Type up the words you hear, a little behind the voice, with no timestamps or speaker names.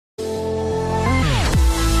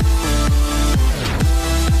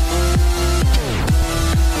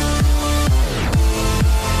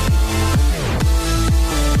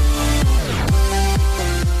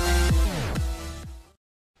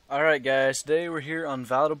Alright guys, today we're here on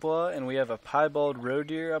val-des-bois and we have a piebald roe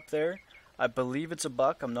deer up there. I believe it's a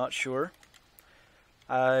buck, I'm not sure.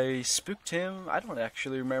 I spooked him, I don't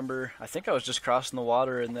actually remember. I think I was just crossing the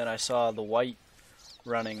water and then I saw the white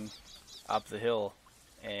running up the hill.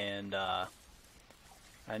 And I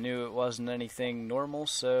knew it wasn't anything normal,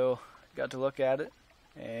 so got to look at it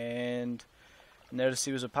and noticed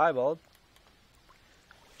he was a piebald.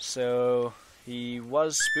 So he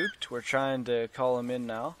was spooked. We're trying to call him in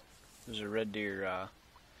now. There's a red deer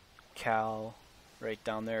cow right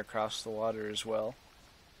down there across the water as well.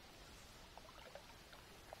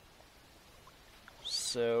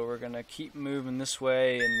 So we're going to keep moving this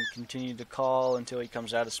way and continue to call until he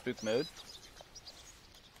comes out of spook mode.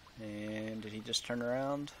 And did he just turn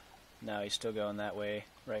around? No, he's still going that way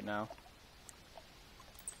right now.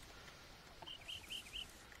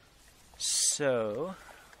 So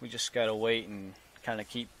we just gotta wait and kind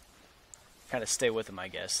of stay with him, I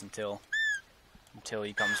guess, until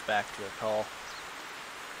he comes back to a call.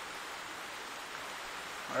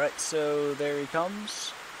 Alright, so there he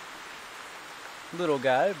comes. Little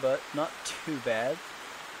guy, but not too bad.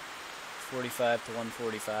 45 to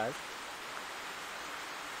 145.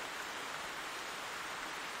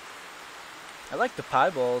 I like the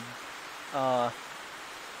piebald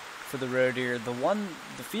for the roe deer.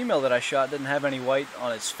 The female that I shot didn't have any white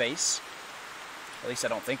on its face. At least I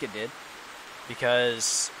don't think it did.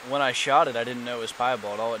 Because when I shot it, I didn't know it was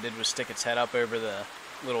piebald. All it did was stick its head up over the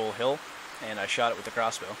little hill, and I shot it with the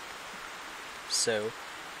crossbow. So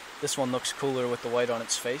this one looks cooler with the white on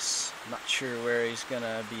its face. I'm not sure where he's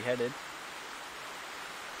gonna be headed.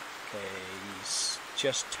 Okay, he's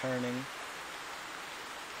just turning.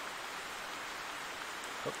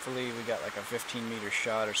 Hopefully we got like a 15-meter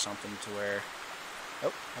shot or something to where...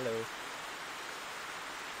 Oh, hello.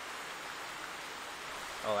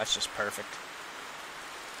 Oh, that's just perfect.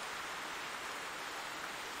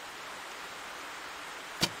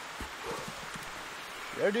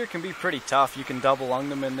 Roe deer can be pretty tough. You can double lung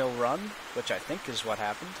them and they'll run, which I think is what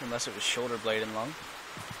happened, unless it was shoulder blade and lung.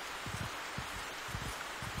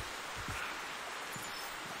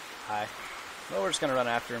 Hi. Well, we're just gonna run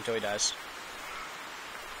after him until he dies.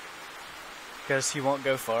 Because he won't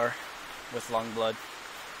go far with lung blood.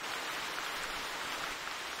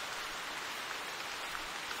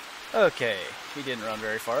 Okay, he didn't run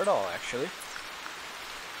very far at all, actually.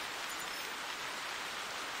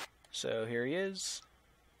 So here he is.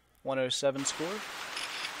 107 score.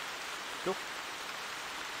 Cool.